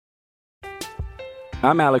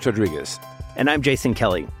I'm Alex Rodriguez. And I'm Jason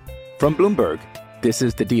Kelly. From Bloomberg, this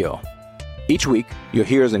is The Deal. Each week, you'll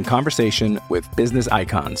hear us in conversation with business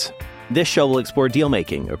icons. This show will explore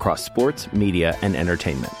deal-making across sports, media, and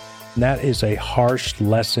entertainment. That is a harsh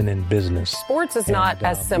lesson in business. Sports is not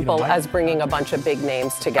as simple as bringing a bunch of big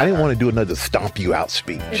names together. I didn't want to do another stomp you out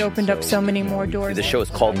speech. It opened up so many more doors. The show is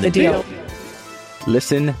called The Deal.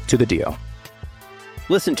 Listen to The Deal.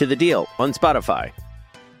 Listen to The Deal on Spotify.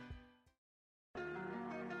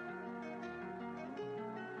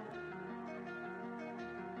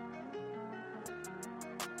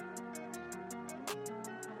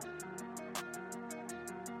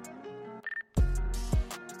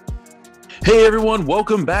 Hey everyone,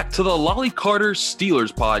 welcome back to the Lolly Carter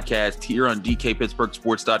Steelers podcast here on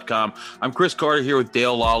DKPittsburghSports.com. I'm Chris Carter here with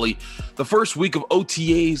Dale Lolly. The first week of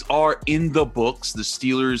OTAs are in the books. The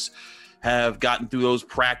Steelers have gotten through those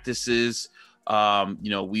practices. Dale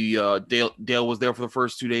was there for the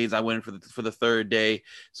first 2 days. I went in for the third day.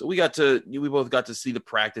 So we both got to see the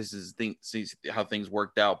practices, see how things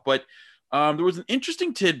worked out. But there was an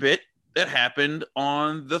interesting tidbit that happened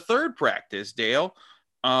on the third practice, Dale.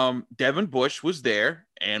 Devin Bush was there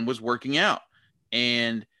and was working out,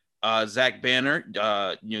 and Zach Banner,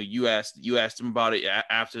 you asked him about it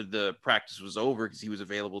after the practice was over because he was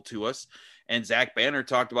available to us, and Zach Banner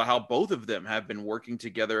talked about how both of them have been working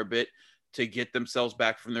together a bit to get themselves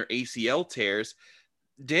back from their ACL tears.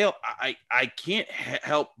 Dale, I can't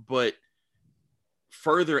help but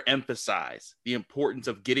further emphasize the importance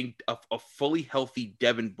of getting a fully healthy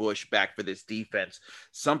Devin Bush back for this defense,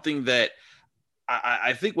 something that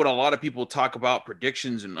I think when a lot of people talk about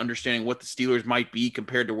predictions and understanding what the Steelers might be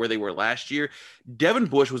compared to where they were last year, Devin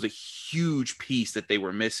Bush was a huge piece that they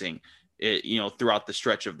were missing, throughout the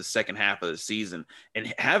stretch of the second half of the season.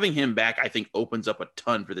 And having him back, I think, opens up a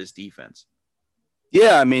ton for this defense.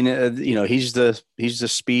 Yeah, I mean, he's the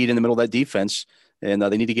speed in the middle of that defense, and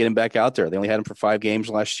they need to get him back out there. They only had him for 5 games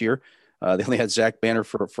last year. They only had Zach Banner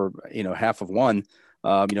for half of one.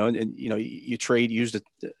 You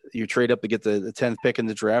trade up to get the 10th pick in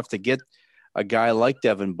the draft to get a guy like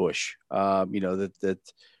Devin Bush, that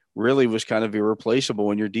really was kind of irreplaceable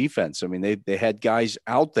in your defense. I mean, they had guys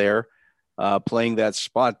out there playing that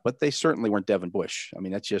spot, but they certainly weren't Devin Bush. I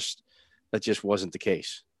mean, that just wasn't the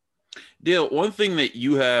case. Dale, one thing that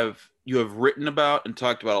you have written about and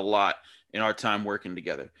talked about a lot in our time working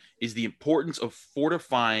together is the importance of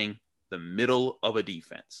fortifying the middle of a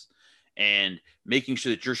defense and making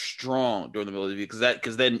sure that you're strong during the middle of the defense,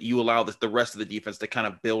 because then you allow the rest of the defense to kind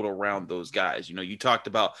of build around those guys. You talked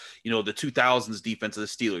about, the 2000s defense of the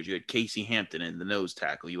Steelers. You had Casey Hampton in the nose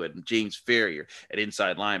tackle. You had James Ferrier at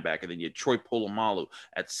inside linebacker. Then you had Troy Polamalu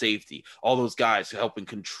at safety. All those guys helping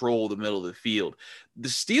control the middle of the field. The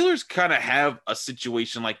Steelers kind of have a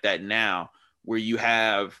situation like that now where you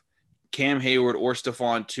have Cam Hayward or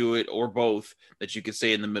Stephon Tuitt or both that you could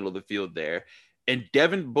say in the middle of the field there. And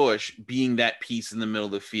Devin Bush being that piece in the middle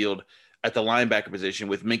of the field at the linebacker position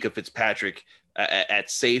with Minkah Fitzpatrick at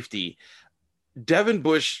safety. Devin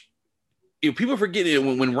Bush, people forget it,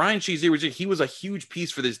 when Ryan Shazier was here, he was a huge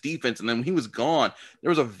piece for this defense. And then when he was gone, there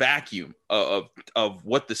was a vacuum of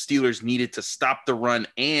what the Steelers needed to stop the run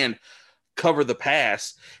and cover the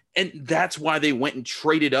pass. And that's why they went and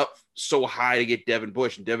traded up so high to get Devin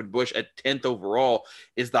Bush. And Devin Bush at 10th overall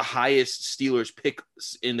is the highest Steelers pick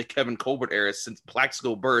in the Kevin Colbert era since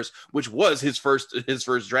Plaxico Burress, which was his first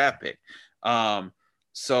draft pick.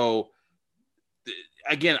 So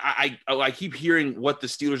again, I keep hearing what the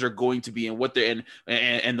Steelers are going to be and what they're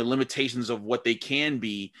and the limitations of what they can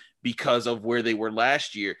be because of where they were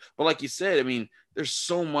last year. But like you said, I mean, there's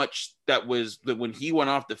so much that when he went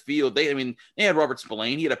off the field, they had Robert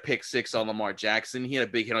Spillane. He had a pick 6 on Lamar Jackson. He had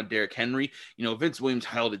a big hit on Derrick Henry. Vince Williams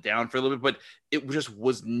held it down for a little bit, but it just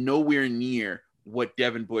was nowhere near what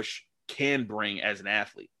Devin Bush can bring as an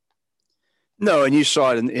athlete. No, and you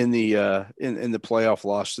saw it in the playoff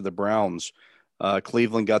loss to the Browns.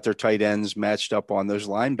 Cleveland got their tight ends matched up on those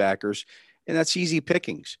linebackers, and that's easy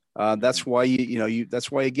pickings. That's why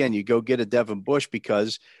that's why again you go get a Devin Bush,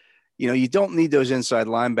 because you don't need those inside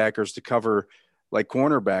linebackers to cover like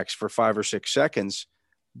cornerbacks for 5 or 6 seconds,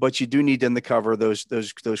 but you do need them to cover those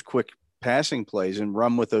quick passing plays and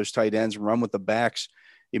run with those tight ends, run with the backs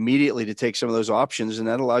immediately to take some of those options, and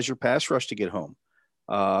that allows your pass rush to get home.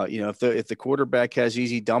 If the quarterback has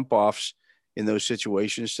easy dump offs in those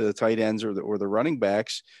situations to the tight ends or the running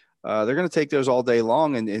backs, they're going to take those all day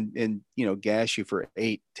long and gash you for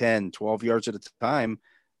 8, 10, 12 yards at a time.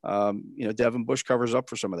 Devin Bush covers up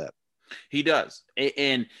for some of that. He does.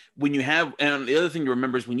 And when you have, and the other thing to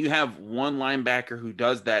remember is when you have one linebacker who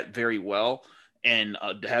does that very well, and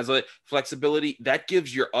has a flexibility, that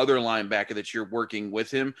gives your other linebacker that you're working with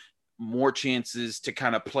him more chances to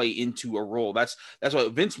kind of play into a role. That's why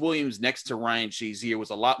Vince Williams next to Ryan Shazier was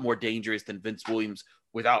a lot more dangerous than Vince Williams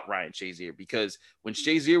without Ryan Shazier, because when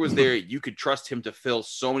Shazier was there, you could trust him to fill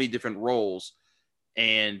so many different roles.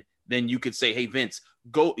 And then you could say, hey, Vince,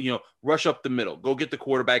 go, rush up the middle, go get the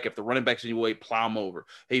quarterback. If the running back's in your way, plow him over.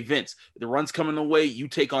 Hey, Vince, the run's coming the way, you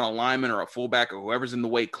take on a lineman or a fullback or whoever's in the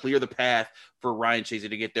way, clear the path for Ryan Shazier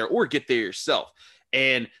to get there, or get there yourself.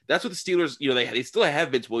 And that's what the Steelers, they still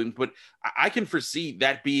have Vince Williams, but I can foresee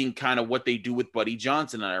that being kind of what they do with Buddy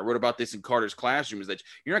Johnson. And I wrote about this in Carter's Classroom, is that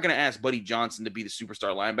you're not going to ask Buddy Johnson to be the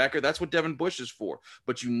superstar linebacker. That's what Devin Bush is for.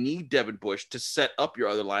 But you need Devin Bush to set up your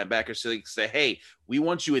other linebackers so they can say, hey, we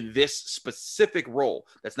want you in this specific role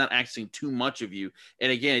that's not asking too much of you. And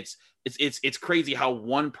again, it's crazy how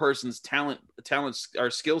one person's talent or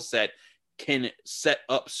skill set can set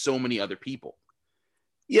up so many other people.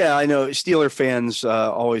 Yeah, I know Steeler fans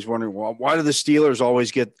always wondering, well, why do the Steelers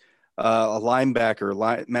always get a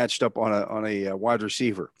linebacker matched up on a wide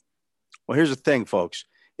receiver? Well, here's the thing, folks.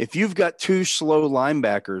 If you've got two slow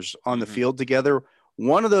linebackers on the field together,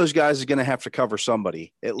 one of those guys is going to have to cover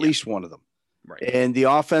somebody, at least one of them. Right. And the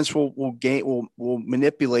offense will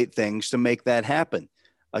manipulate things to make that happen.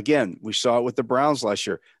 Again, we saw it with the Browns last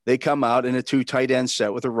year. They come out in a 2 tight end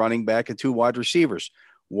set with a running back and 2 wide receivers.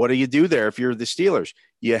 What do you do there if you're the Steelers?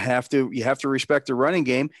 You have to respect the running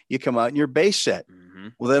game. You come out in your base set. Mm-hmm.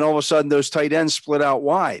 Well, then all of a sudden those tight ends split out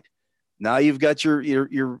wide. Now you've got your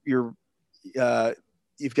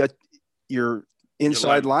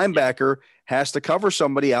inside linebacker has to cover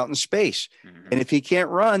somebody out in space. Mm-hmm. And if he can't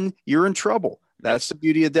run, you're in trouble. That's the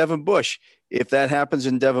beauty of Devin Bush. If that happens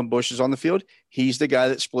and Devin Bush is on the field, he's the guy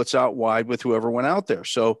that splits out wide with whoever went out there.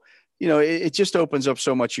 So, it just opens up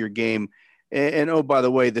so much of your game. And oh, by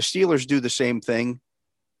the way, the Steelers do the same thing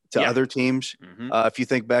to other teams. Mm-hmm. If you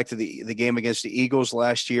think back to the game against the Eagles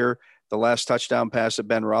last year, the last touchdown pass that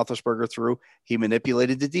Ben Roethlisberger threw, he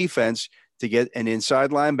manipulated the defense to get an inside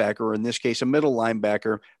linebacker, or in this case, a middle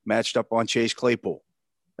linebacker, matched up on Chase Claypool.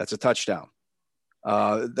 That's a touchdown.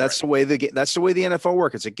 That's the way the NFL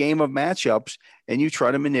works. It's a game of matchups, and you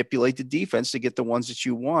try to manipulate the defense to get the ones that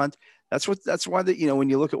you want. That's why when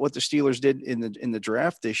you look at what the Steelers did in the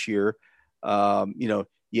draft this year.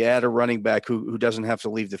 You add a running back who doesn't have to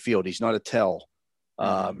leave the field. He's not a tell.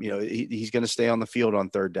 He's going to stay on the field on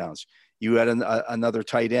third downs. You add another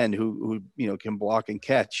tight end who can block and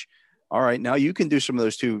catch. All right, now you can do some of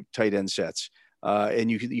those 2 tight end sets, and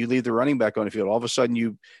you leave the running back on the field. All of a sudden,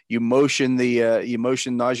 you motion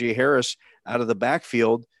Najee Harris out of the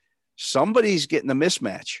backfield. Somebody's getting a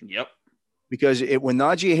mismatch. Yep. Because when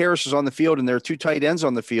Najee Harris is on the field and there are 2 tight ends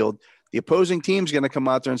on the field, the opposing team's going to come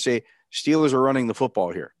out there and say, Steelers are running the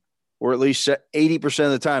football here, or at least 80%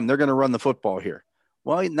 of the time they're going to run the football here.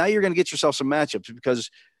 Well, now you're going to get yourself some matchups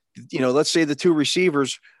because, let's say the 2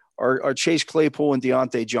 receivers are Chase Claypool and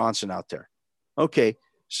Deontay Johnson out there. Okay,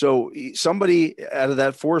 so somebody out of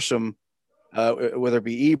that foursome, whether it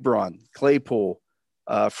be Ebron, Claypool,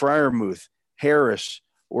 Freiermuth, Harris,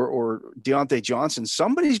 or Deontay Johnson,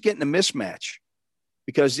 somebody's getting a mismatch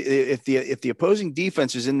because if the opposing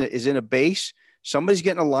defense is in a base, somebody's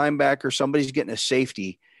getting a linebacker, somebody's getting a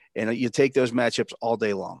safety, and you take those matchups all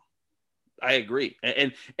day long. I agree.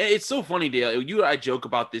 And it's so funny, Dale. You and I joke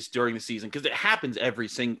about this during the season because it happens every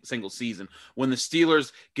single season. When the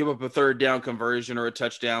Steelers give up a third down conversion or a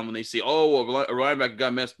touchdown, when they see, a linebacker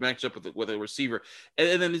got matched up with a receiver.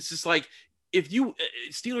 And then it's just like, if you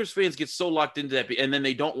Steelers fans get so locked into that and then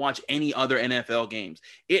they don't watch any other NFL games,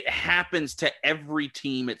 it happens to every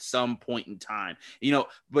team at some point in time,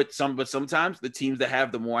 but sometimes the teams that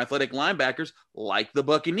have the more athletic linebackers, like the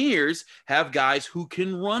Buccaneers, have guys who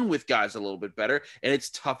can run with guys a little bit better. And it's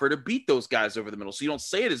tougher to beat those guys over the middle. So you don't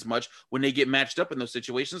say it as much when they get matched up in those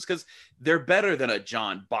situations because they're better than a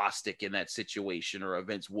John Bostic in that situation or a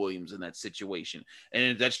Vince Williams in that situation.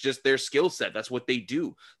 And that's just their skill set. That's what they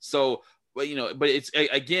do. So, but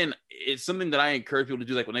it's something that I encourage people to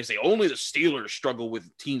do. Like when they say only the Steelers struggle with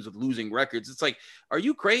teams with losing records, it's like, are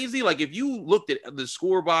you crazy? Like if you looked at the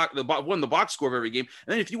score box, the box score of every game,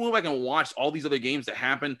 and then if you went back and watched all these other games that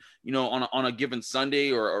happen, on a given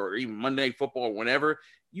Sunday or even Monday Night Football or whenever,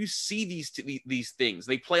 you see these things.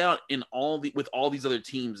 They play out with all these other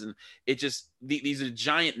teams, and it just these are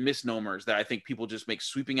giant misnomers that I think people just make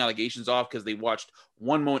sweeping allegations off because they watched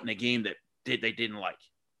one moment in a game that they didn't like.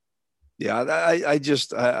 Yeah,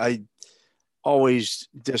 I always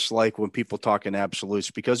dislike when people talk in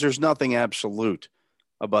absolutes because there's nothing absolute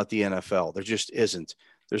about the NFL. There just isn't.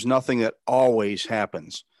 There's nothing that always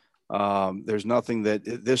happens. There's nothing that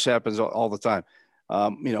this happens all the time.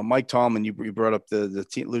 Mike Tomlin, you brought up the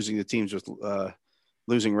team losing the teams with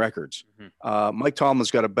losing records. Mike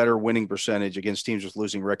Tomlin's got a better winning percentage against teams with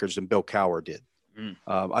losing records than Bill Cowher did.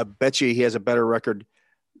 I bet you he has a better record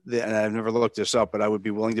and I've never looked this up, but I would be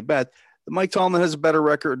willing to bet that Mike Tomlin has a better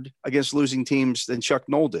record against losing teams than Chuck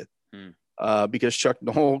Noll did, because Chuck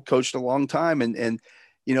Noll coached a long time. And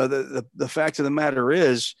the fact of the matter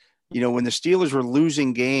is, when the Steelers were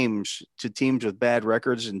losing games to teams with bad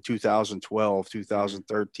records in 2012,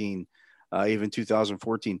 2013, even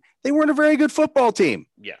 2014, they weren't a very good football team.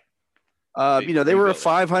 Yeah. They were a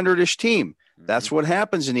 500-ish team. That's what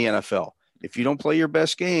happens in the NFL. If you don't play your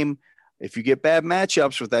best game, if you get bad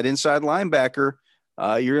matchups with that inside linebacker,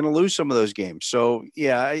 you're going to lose some of those games. So,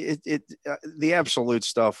 yeah, the absolute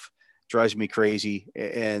stuff drives me crazy.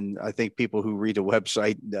 And I think people who read a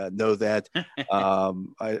website know that.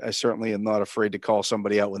 I certainly am not afraid to call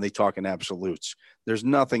somebody out when they talk in absolutes. There's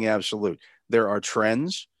nothing absolute. There are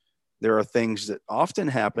trends. There are things that often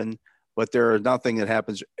happen, but there are nothing that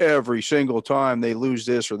happens every single time they lose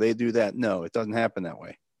this or they do that. No, it doesn't happen that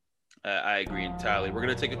way. I agree entirely. We're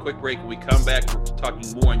going to take a quick break. When we come back, we're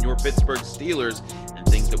talking more on your Pittsburgh Steelers and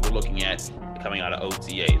things that we're looking at coming out of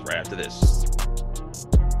OTAs right after this.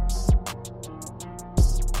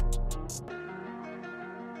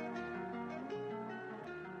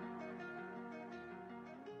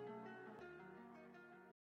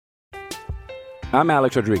 I'm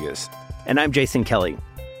Alex Rodriguez. And I'm Jason Kelly.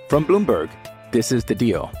 From Bloomberg, this is The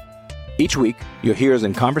Deal. Each week, you'll hear us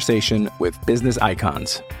in conversation with business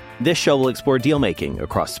icons. This show will explore deal-making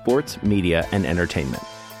across sports, media, and entertainment.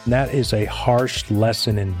 That is a harsh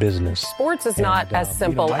lesson in business. Sports is not as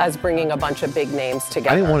simple as bringing a bunch of big names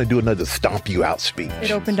together. I didn't want to do another stomp you out speech.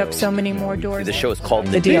 It opened up so many more doors. The show is called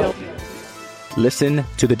The Deal. Listen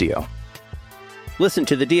to The Deal. Listen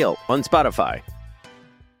to The Deal on Spotify.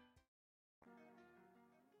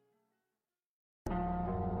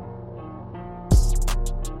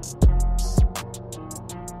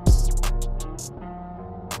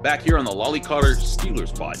 Back here on the Lolly Carter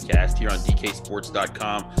Steelers podcast here on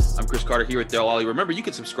DKSports.com. I'm Chris Carter here with Dale Lolly. Remember, you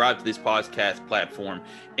can subscribe to this podcast platform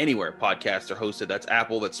anywhere podcasts are hosted. That's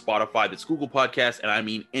Apple, that's Spotify, that's Google Podcasts, and I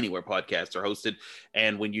mean anywhere podcasts are hosted.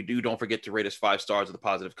 And when you do, don't forget to rate us 5 stars with a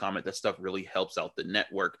positive comment. That stuff really helps out the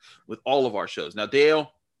network with all of our shows. Now,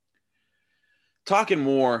 Dale, talking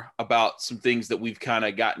more about some things that we've kind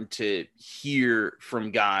of gotten to hear from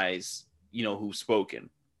guys, who've spoken.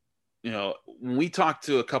 When we talked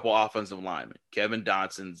to a couple offensive linemen, Kevin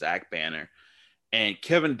Dotson, Zach Banner, and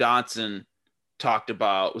Kevin Dotson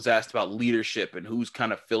was asked about leadership and who's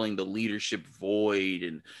kind of filling the leadership void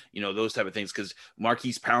and, those type of things, because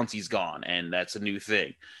Maurkice Pouncey's gone and that's a new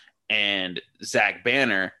thing. And Zach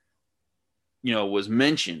Banner, was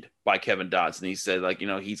mentioned by Kevin Dotson. He said,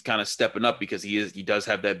 he's kind of stepping up because he does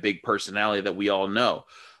have that big personality that we all know.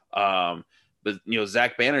 But,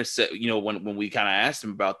 Zach Banner said, when we kind of asked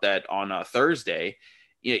him about that on Thursday,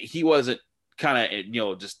 he wasn't kind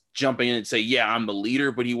of, just jumping in and say, yeah, I'm the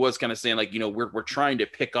leader. But he was kind of saying we're trying to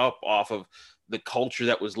pick up off of the culture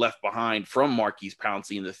that was left behind from Maurkice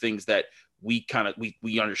Pouncey and the things that we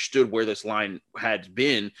understood where this line had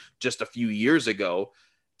been just a few years ago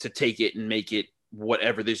to take it and make it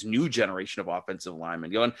whatever this new generation of offensive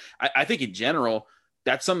linemen. And I think in general,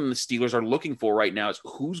 that's something the Steelers are looking for right now is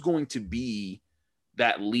who's going to be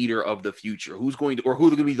that leader of the future, who are going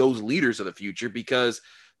to be those leaders of the future, because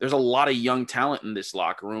there's a lot of young talent in this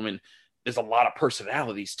locker room and there's a lot of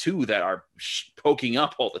personalities too that are poking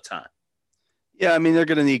up all the time. Yeah. I mean, they're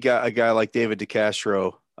going to need a guy like David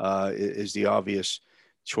DeCastro is the obvious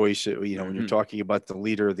choice. When you're talking about the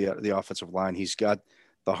leader of the offensive line, he's got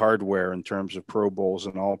the hardware in terms of Pro Bowls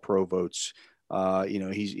and all pro votes.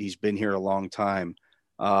 He's been here a long time.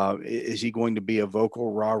 Is he going to be a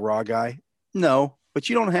vocal rah guy? No, but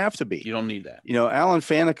you don't have to be. You don't need that. Alan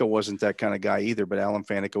Faneca wasn't that kind of guy either, but Alan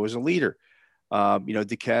Faneca was a leader.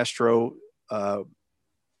 DeCastro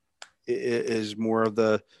is more of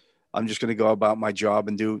the, I'm just going to go about my job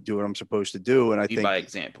and do what I'm supposed to do. And I think by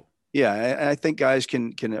example. Yeah. And I think guys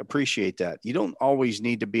can appreciate that. You don't always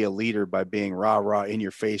need to be a leader by being rah in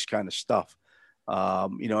your face kind of stuff.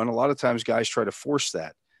 And a lot of times guys try to force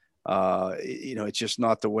that. It's just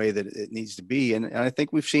not the way that it needs to be. And I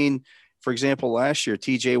think we've seen, for example, last year,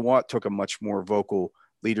 TJ Watt took a much more vocal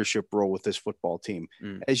leadership role with this football team,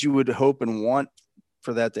 as you would hope and want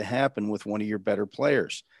for that to happen with one of your better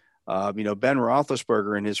players. Ben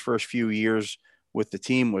Roethlisberger in his first few years with the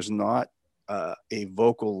team was not a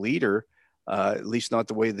vocal leader, at least not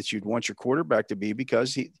the way that you'd want your quarterback to be,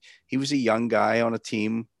 because he was a young guy on a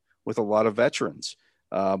team with a lot of veterans.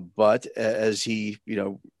 But as he,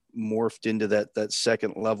 morphed into that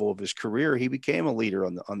second level of his career, he became a leader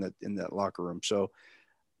in that locker room. So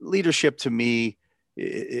leadership to me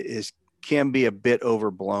can be a bit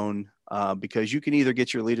overblown, because you can either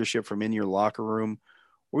get your leadership from in your locker room,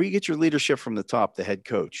 or you get your leadership from the top, the head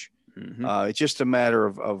coach. Mm-hmm. It's just a matter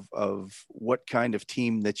of what kind of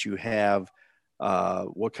team that you have,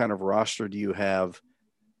 what kind of roster do you have.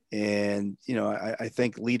 And, I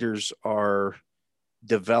think leaders are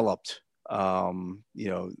developed.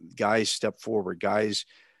 Guys step forward, guys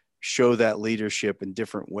show that leadership in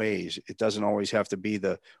different ways. It doesn't always have to be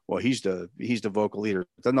he's the vocal leader.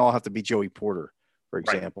 It doesn't all have to be Joey Porter, for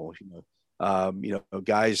example. Right.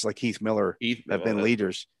 Guys like Heath Miller have been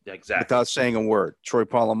leaders without saying a word. Troy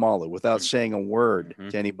Polamalu, without saying a word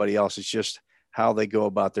to anybody else. It's just how they go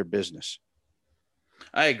about their business.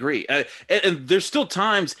 I agree. And there's still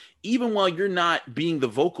times, even while you're not being the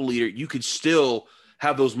vocal leader, you could still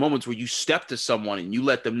have those moments where you step to someone and you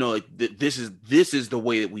let them know, like, this is the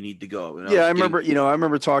way that we need to go. I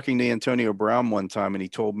remember talking to Antonio Brown one time, and he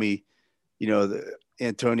told me, that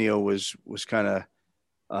Antonio was kind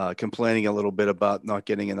of complaining a little bit about not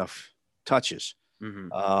getting enough touches.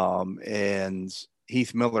 Mm-hmm. And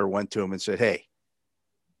Heath Miller went to him and said, "Hey,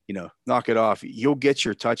 knock it off. You'll get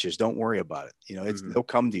your touches. Don't worry about it. They'll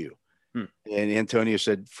come to you." And Antonio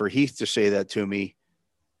said, for Heath to say that to me,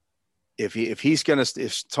 if he's going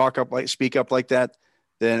to speak up like that,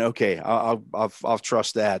 then okay, I'll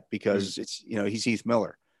trust that, because it's, he's Heath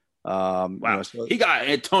Miller. Wow. He got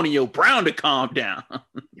Antonio Brown to calm down.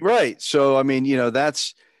 Right. So, I mean,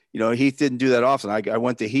 that's, Heath didn't do that often. I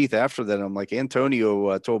went to Heath after that. I'm like,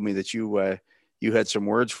 Antonio told me that you had some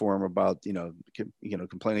words for him about,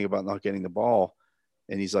 complaining about not getting the ball.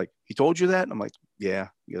 And he's like, he told you that? And I'm like, yeah.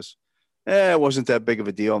 He goes, it wasn't that big of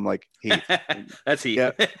a deal. I'm like, Heath. That's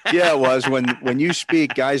Heath. Yeah, it was. When you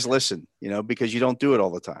speak, guys listen, because you don't do it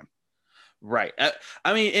all the time. Right.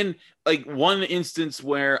 I mean, in like one instance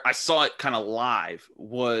where I saw it kind of live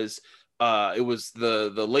was it was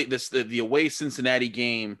the away Cincinnati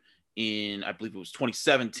game in, I believe it was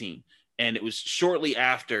 2017. And it was shortly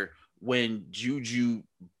after when Juju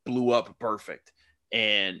blew up Perfect.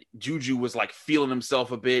 And Juju was like feeling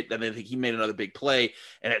himself a bit. And then he made another big play.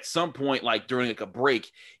 And at some point, like during like a break,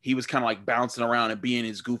 he was kind of like bouncing around and being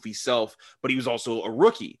his goofy self, but he was also a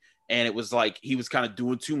rookie. And it was like he was kind of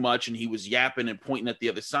doing too much, and he was yapping and pointing at the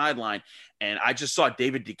other sideline. And I just saw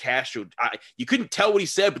David DeCastro. You couldn't tell what he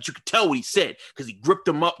said, but you could tell what he said, because he gripped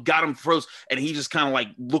him up, got him froze, and he just kind of like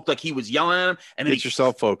looked like he was yelling at him. And then Get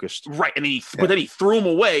yourself focused. Right. And but then he threw him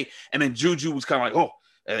away. And then Juju was kind of like, oh.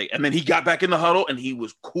 And then he got back in the huddle, and he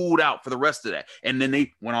was cooled out for the rest of that. And then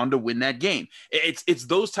they went on to win that game. It's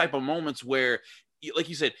those type of moments where, like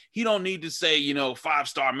you said, he don't need to say,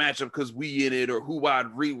 5-star matchup because we in it, or who I'd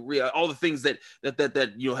all the things that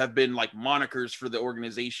have been like monikers for the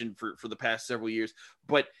organization for the past several years.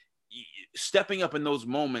 But stepping up in those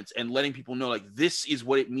moments and letting people know, like, this is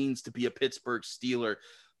what it means to be a Pittsburgh Steeler.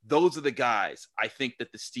 Those are the guys I think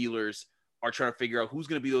that the Steelers are trying to figure out who's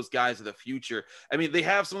going to be those guys of the future. I mean, they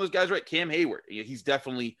have some of those guys, right? Cam Hayward, he's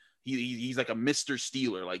definitely he's like a Mr.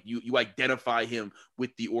 Steeler. Like you identify him with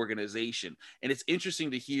the organization. And it's interesting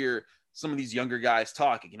to hear some of these younger guys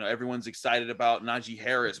talk. Everyone's excited about Najee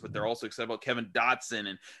Harris, but they're also excited about Kevin Dotson.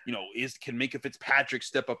 And, can Minkah Fitzpatrick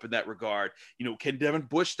step up in that regard? Can Devin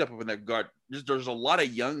Bush step up in that regard? There's a lot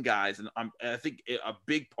of young guys. And I think a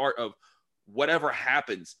big part of whatever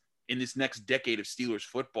happens in this next decade of Steelers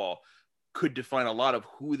football could define a lot of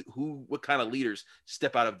what kind of leaders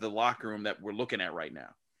step out of the locker room that we're looking at right now.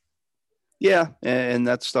 Yeah. And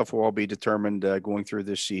that stuff will all be determined going through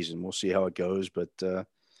this season. We'll see how it goes, but it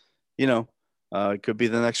could be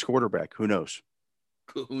the next quarterback. Who knows?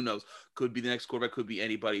 Who knows? Could be the next quarterback. Could be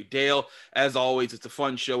anybody. Dale, as always, it's a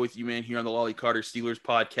fun show with you, man, here on the Lolly Carter Steelers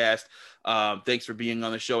podcast. Thanks for being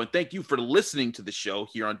on the show, and thank you for listening to the show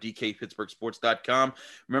here on DKPittsburghSports.com.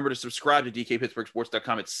 Remember to subscribe to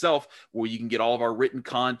DKPittsburghSports.com itself, where you can get all of our written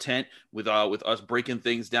content with us breaking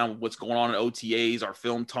things down, what's going on in OTAs, our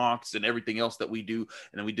film talks, and everything else that we do.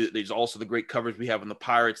 And then there's also the great coverage we have on the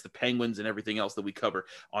Pirates, the Penguins, and everything else that we cover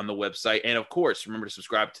on the website. And of course, remember to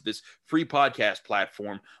subscribe to this free podcast platform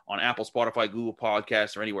on Apple Apple, Spotify, Google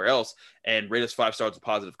Podcasts, or anywhere else, and rate us 5 stars with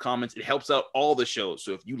positive comments. It helps out all the shows.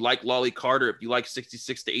 So if you like Lolly Carter, if you like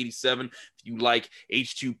 66 to 87, if you like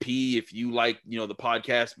H2P, if you like, the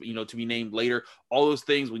podcast, to be named later, all those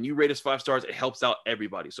things, when you rate us 5 stars, it helps out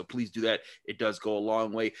everybody. So please do that. It does go a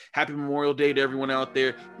long way. Happy Memorial Day to everyone out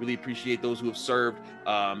there. Really appreciate those who have served,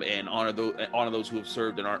 and honor those who have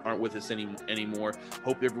served and aren't with us anymore.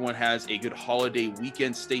 Hope everyone has a good holiday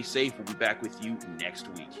weekend. Stay safe. We'll be back with you next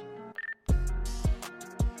week.